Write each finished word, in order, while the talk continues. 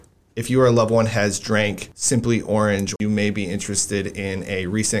If your loved one has drank Simply Orange, you may be interested in a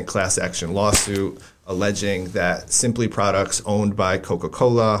recent class action lawsuit alleging that Simply products owned by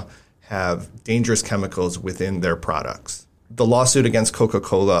Coca-Cola have dangerous chemicals within their products. The lawsuit against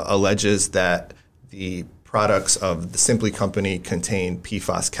Coca-Cola alleges that the products of the Simply company contain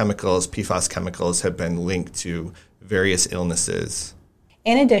PFAS chemicals. PFAS chemicals have been linked to various illnesses.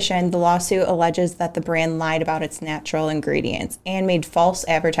 In addition, the lawsuit alleges that the brand lied about its natural ingredients and made false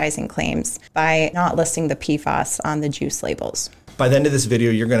advertising claims by not listing the PFAS on the juice labels. By the end of this video,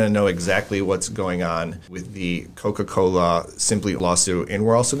 you're going to know exactly what's going on with the Coca-Cola Simply lawsuit, and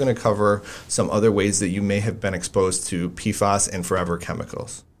we're also going to cover some other ways that you may have been exposed to PFAS and forever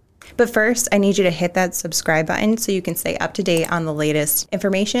chemicals. But first, I need you to hit that subscribe button so you can stay up to date on the latest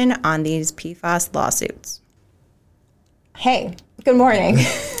information on these PFAS lawsuits. Hey, good morning.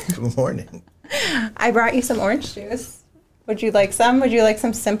 Good morning. I brought you some orange juice. Would you like some? Would you like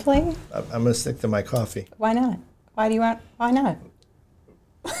some Simply? I'm going to stick to my coffee. Why not? Why not?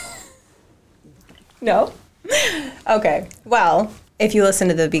 No? Okay. Well, if you listen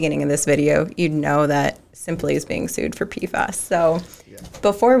to the beginning of this video, you'd know that Simply is being sued for PFAS. So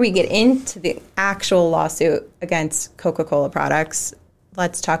before we get into the actual lawsuit against Coca-Cola products,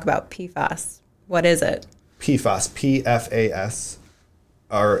 let's talk about PFAS. What is it? PFAS, PFAS,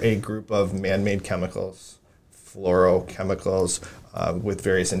 are a group of man-made chemicals, fluorochemicals, with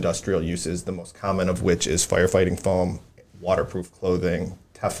various industrial uses, the most common of which is firefighting foam, waterproof clothing,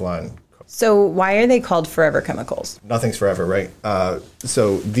 Teflon. So why are they called forever chemicals? Nothing's forever, right?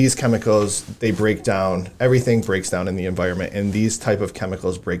 So these chemicals, they break down, everything breaks down in the environment, and these type of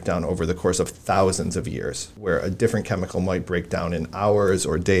chemicals break down over the course of thousands of years, where a different chemical might break down in hours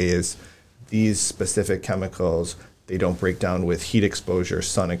or days. These specific chemicals, they don't break down with heat exposure,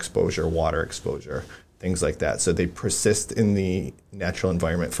 sun exposure, water exposure, things like that. So they persist in the natural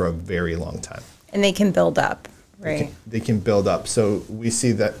environment for a very long time. And they can build up, right? They can build up. So we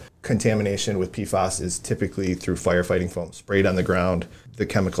see that contamination with PFAS is typically through firefighting foam sprayed on the ground. The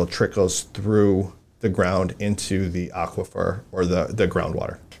chemical trickles through the ground into the aquifer or the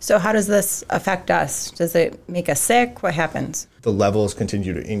groundwater. So how does this affect us? Does it make us sick? What happens? The levels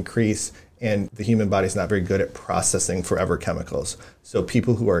continue to increase, and the human body is not very good at processing forever chemicals. So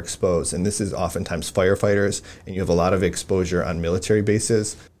people who are exposed, and this is oftentimes firefighters, and you have a lot of exposure on military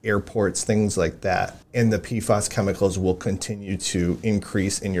bases, airports, things like that, and the PFAS chemicals will continue to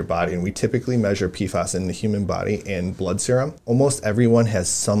increase in your body. And we typically measure PFAS in the human body in blood serum. Almost everyone has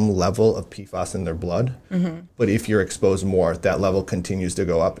some level of PFAS in their blood, but if you're exposed more, that level continues to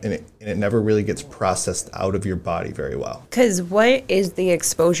go up, and it never really gets processed out of your body very well. Because what is the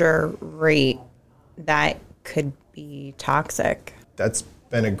exposure rate that could be toxic? That's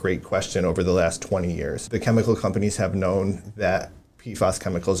been a great question over the last 20 years. The chemical companies have known that PFAS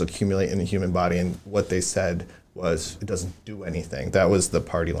chemicals accumulate in the human body, and what they said was it doesn't do anything. That was the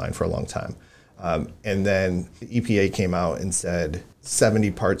party line for a long time. And then the EPA came out and said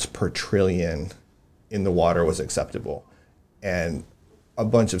 70 parts per trillion in the water was acceptable. And a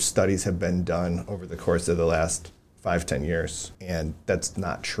bunch of studies have been done over the course of the last 5-10 years, and that's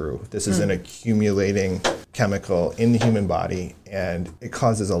not true. This is an accumulating chemical in the human body, and it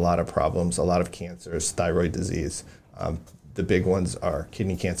causes a lot of problems, a lot of cancers, thyroid disease. The big ones are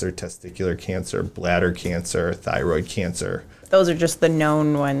kidney cancer, testicular cancer, bladder cancer, thyroid cancer. Those are just the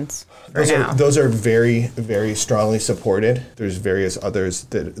known ones for now. Those are very, very strongly supported. There's various others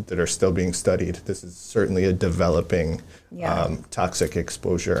that are still being studied. This is certainly a developing toxic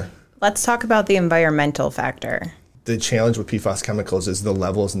exposure. Let's talk about the environmental factor. The challenge with PFAS chemicals is the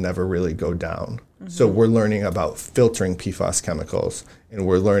levels never really go down. So we're learning about filtering PFAS chemicals, and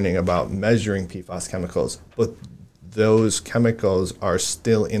we're learning about measuring PFAS chemicals, but those chemicals are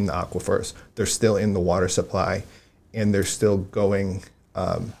still in the aquifers. They're still in the water supply, and they're still going,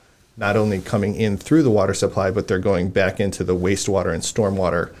 not only coming in through the water supply, but they're going back into the wastewater and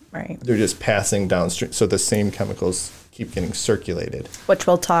stormwater. Right. They're just passing downstream. So the same chemicals keep getting circulated. Which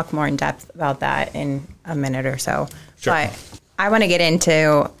we'll talk more in depth about that in a minute or so. Sure. But I want to get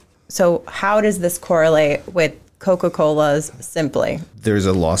into, so how does this correlate with Coca-Cola's Simply? There's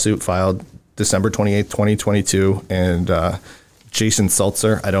a lawsuit filed December 28th, 2022, and Jason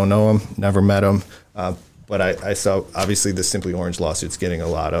Seltzer, I don't know him, never met him, but I saw, obviously, the Simply Orange lawsuit's getting a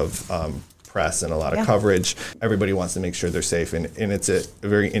lot of press and a lot of coverage. Everybody wants to make sure they're safe, and it's a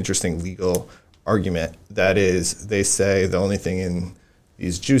very interesting legal argument. That is, they say the only thing in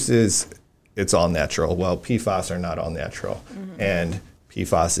these juices, it's all natural. Well, PFAS are not all natural, and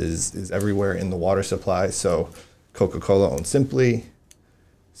PFAS is everywhere in the water supply, so Coca-Cola owns Simply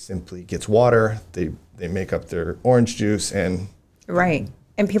gets water, they make up their orange juice, and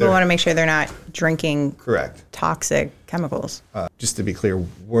And people want to make sure they're not drinking correct toxic chemicals. Just to be clear,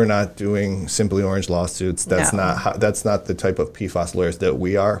 we're not doing Simply Orange lawsuits. That's that's not the type of PFAS lawyers that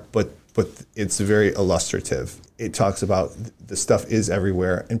we are. But it's very illustrative. It talks about the stuff is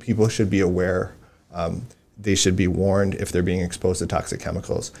everywhere, and people should be aware. They should be warned if they're being exposed to toxic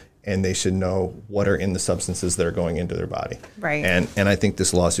chemicals, and they should know what are in the substances that are going into their body. Right. And I think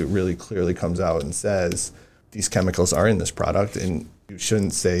this lawsuit really clearly comes out and says these chemicals are in this product, and you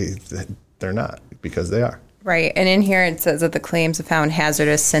shouldn't say that they're not, because they are. Right. And in here it says that the claims have found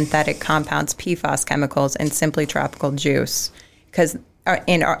hazardous synthetic compounds, PFAS chemicals, in Simply Tropical Juice,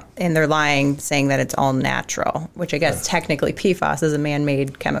 and they're lying, saying that it's all natural, which I guess technically PFAS is a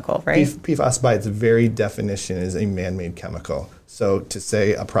man-made chemical, right? PFAS by its very definition is a man-made chemical. So to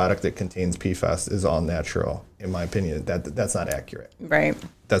say a product that contains PFAS is all natural, in my opinion, that's not accurate. Right.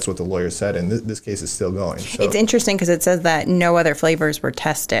 That's what the lawyer said, and this case is still going. So. It's interesting because it says that no other flavors were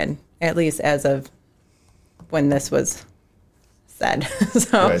tested, at least as of when this was said.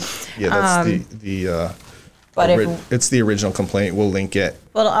 So, right. Yeah, that's it's the original complaint. We'll link it.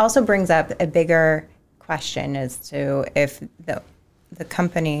 Well, it also brings up a bigger question as to if the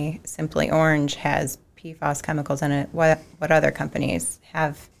company Simply Orange has PFAS chemicals in it. What other companies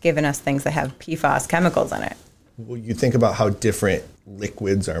have given us things that have PFAS chemicals in it? Well, you think about how different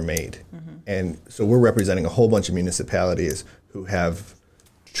liquids are made. And so we're representing a whole bunch of municipalities who have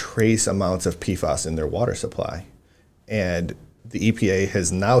trace amounts of PFAS in their water supply. And the EPA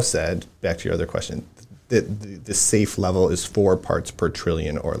has now said, back to your other question, that the safe level is 4 parts per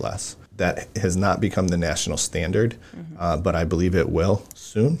trillion or less. That has not become the national standard, but I believe it will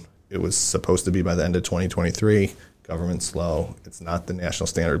soon. It was supposed to be by the end of 2023. Government's slow. It's not the national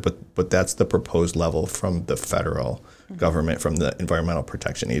standard, but that's the proposed level from the federal government, from the Environmental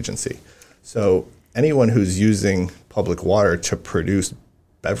Protection Agency. So anyone who's using public water to produce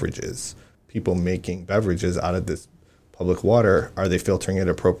beverages, people making beverages out of this public water, are they filtering it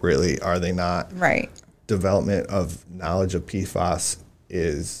appropriately? Are they not? Right. Development of knowledge of PFAS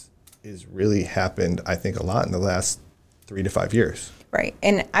is really happened, I think, a lot in the last 3 to 5 years. Right.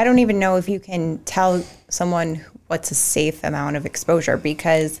 And I don't even know if you can tell someone what's a safe amount of exposure,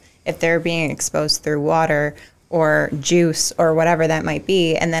 because if they're being exposed through water or juice or whatever that might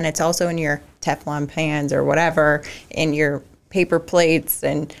be, and then it's also in your Teflon pans or whatever, in your paper plates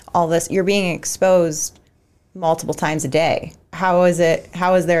and all this, you're being exposed multiple times a day. How is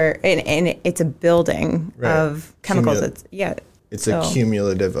there, and it's a building of chemicals. It's a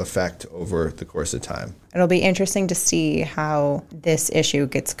cumulative effect over the course of time. It'll be interesting to see how this issue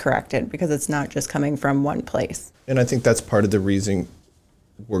gets corrected, because it's not just coming from one place. And I think that's part of the reason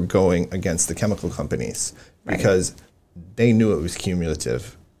we're going against the chemical companies, because they knew it was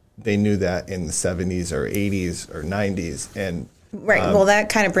cumulative. They knew that in the 70s or 80s or 90s. And well, that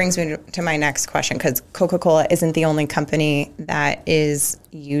kind of brings me to my next question, because Coca-Cola isn't the only company that is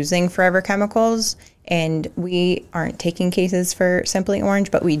using forever chemicals. And we aren't taking cases for Simply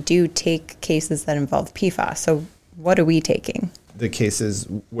Orange, but we do take cases that involve PFAS. So what are we taking? The cases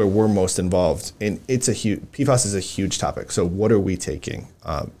where we're most involved, and PFAS is a huge topic. So what are we taking?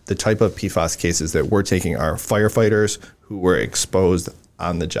 The type of PFAS cases that we're taking are firefighters who were exposed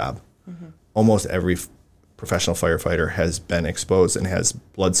on the job. Almost every professional firefighter has been exposed and has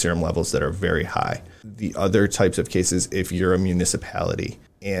blood serum levels that are very high. The other types of cases, if you're a municipality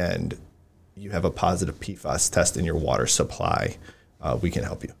and you have a positive PFAS test in your water supply, we can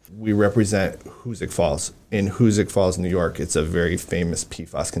help you. We represent Hoosick Falls. In Hoosick Falls, New York, it's a very famous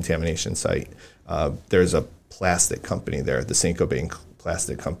PFAS contamination site. There's a plastic company there, the St. Gobain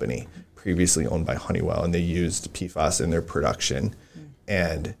Plastic Company, previously owned by Honeywell, and they used PFAS in their production.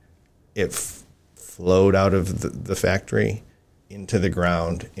 And it flowed out of the factory into the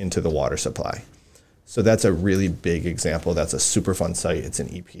ground, into the water supply. So that's a really big example. That's a Superfund site. It's an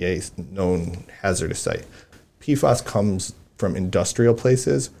EPA known hazardous site. PFAS comes from industrial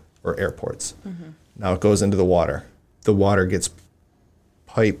places or airports. Now it goes into the water. The water gets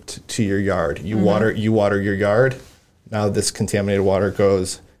piped to your yard. You water your yard. Now this contaminated water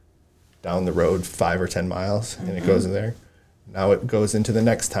goes down the road 5 or 10 miles, and it goes in there. Now it goes into the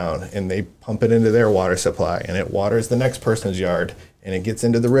next town, and they pump it into their water supply, and it waters the next person's yard, and it gets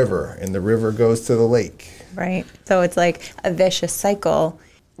into the river, and the river goes to the lake. Right. So it's like a vicious cycle.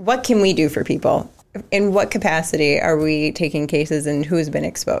 What can we do for people? In what capacity are we taking cases, and who's been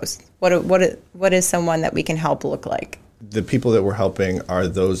exposed? What is someone that we can help look like? The people that we're helping are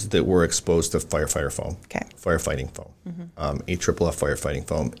those that were exposed to firefighter foam, firefighting foam, AFFF firefighting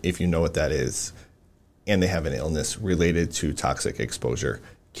foam, if you know what that is, and they have an illness related to toxic exposure.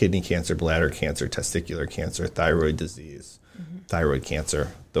 kidney cancer, bladder cancer, testicular cancer, thyroid disease, thyroid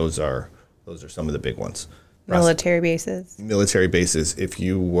cancer. Those are some of the big ones. Military bases. Military bases. If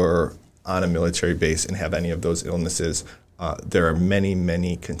you were on a military base and have any of those illnesses, there are many,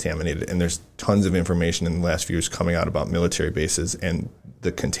 many contaminated, and there's tons of information in the last few years coming out about military bases and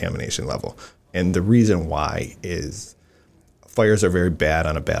the contamination level. And the reason why is fires are very bad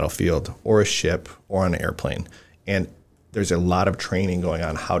on a battlefield or a ship or on an airplane. And there's a lot of training going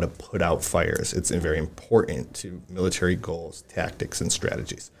on how to put out fires. It's very important to military goals, tactics, and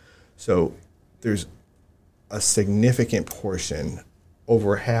strategies. So there's a significant portion,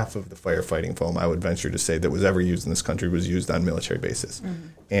 over half of the firefighting foam, I would venture to say, that was ever used in this country was used on military bases.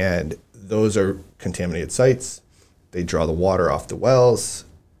 And those are contaminated sites. They draw the water off the wells.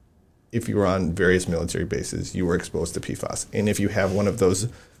 If you were on various military bases, you were exposed to PFAS. And if you have one of those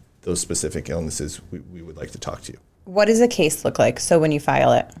specific illnesses, we would like to talk to you. What does a case look like? So when you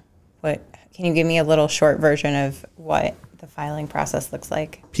file it, can you give me a little short version of what the filing process looks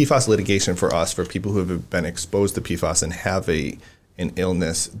like? PFAS litigation for us, for people who have been exposed to PFAS and have an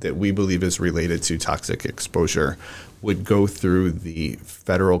illness that we believe is related to toxic exposure, would go through the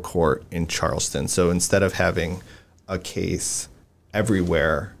federal court in Charleston. So instead of having a case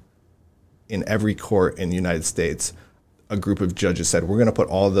everywhere in every court in the United States, a group of judges said, we're going to put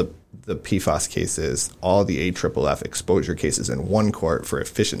all the PFAS cases, all the AFFF exposure cases in one court for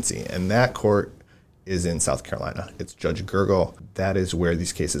efficiency. And that court is in South Carolina. It's Judge Gergel. That is where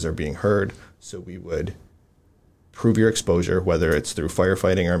these cases are being heard. So we would prove your exposure, whether it's through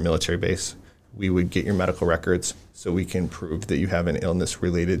firefighting or a military base. We would get your medical records so we can prove that you have an illness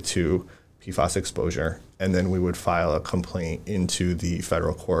related to PFAS exposure. And then we would file a complaint into the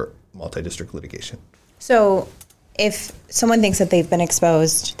federal court multi-district litigation. So if someone thinks that they've been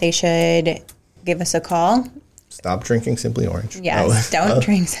exposed, they should give us a call. Stop drinking Simply Orange. Yes, don't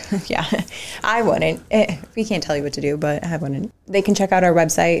drink. Yeah, I wouldn't. We can't tell you what to do, but I wouldn't. They can check out our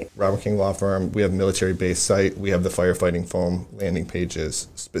website. Robert King Law Firm. We have a military base site. We have the firefighting foam landing pages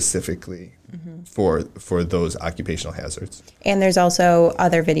specifically for those occupational hazards. And there's also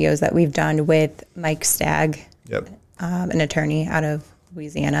other videos that we've done with Mike Stagg, an attorney out of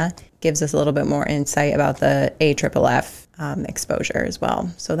Louisiana. Gives us a little bit more insight about the AFFF exposure as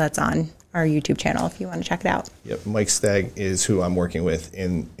well. So that's on our YouTube channel if you want to check it out. Yep, Mike Stagg is who I'm working with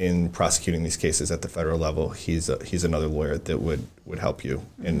in prosecuting these cases at the federal level. He's another lawyer that would help you,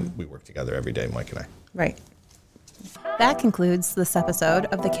 and we work together every day, Mike and I. Right. That concludes this episode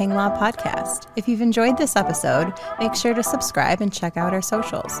of the King Law Podcast. If you've enjoyed this episode, make sure to subscribe and check out our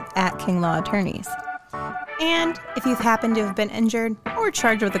socials at King Law Attorneys. And if you've happened to have been injured or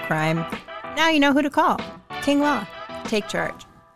charged with a crime, now you know who to call. King Law. Take charge.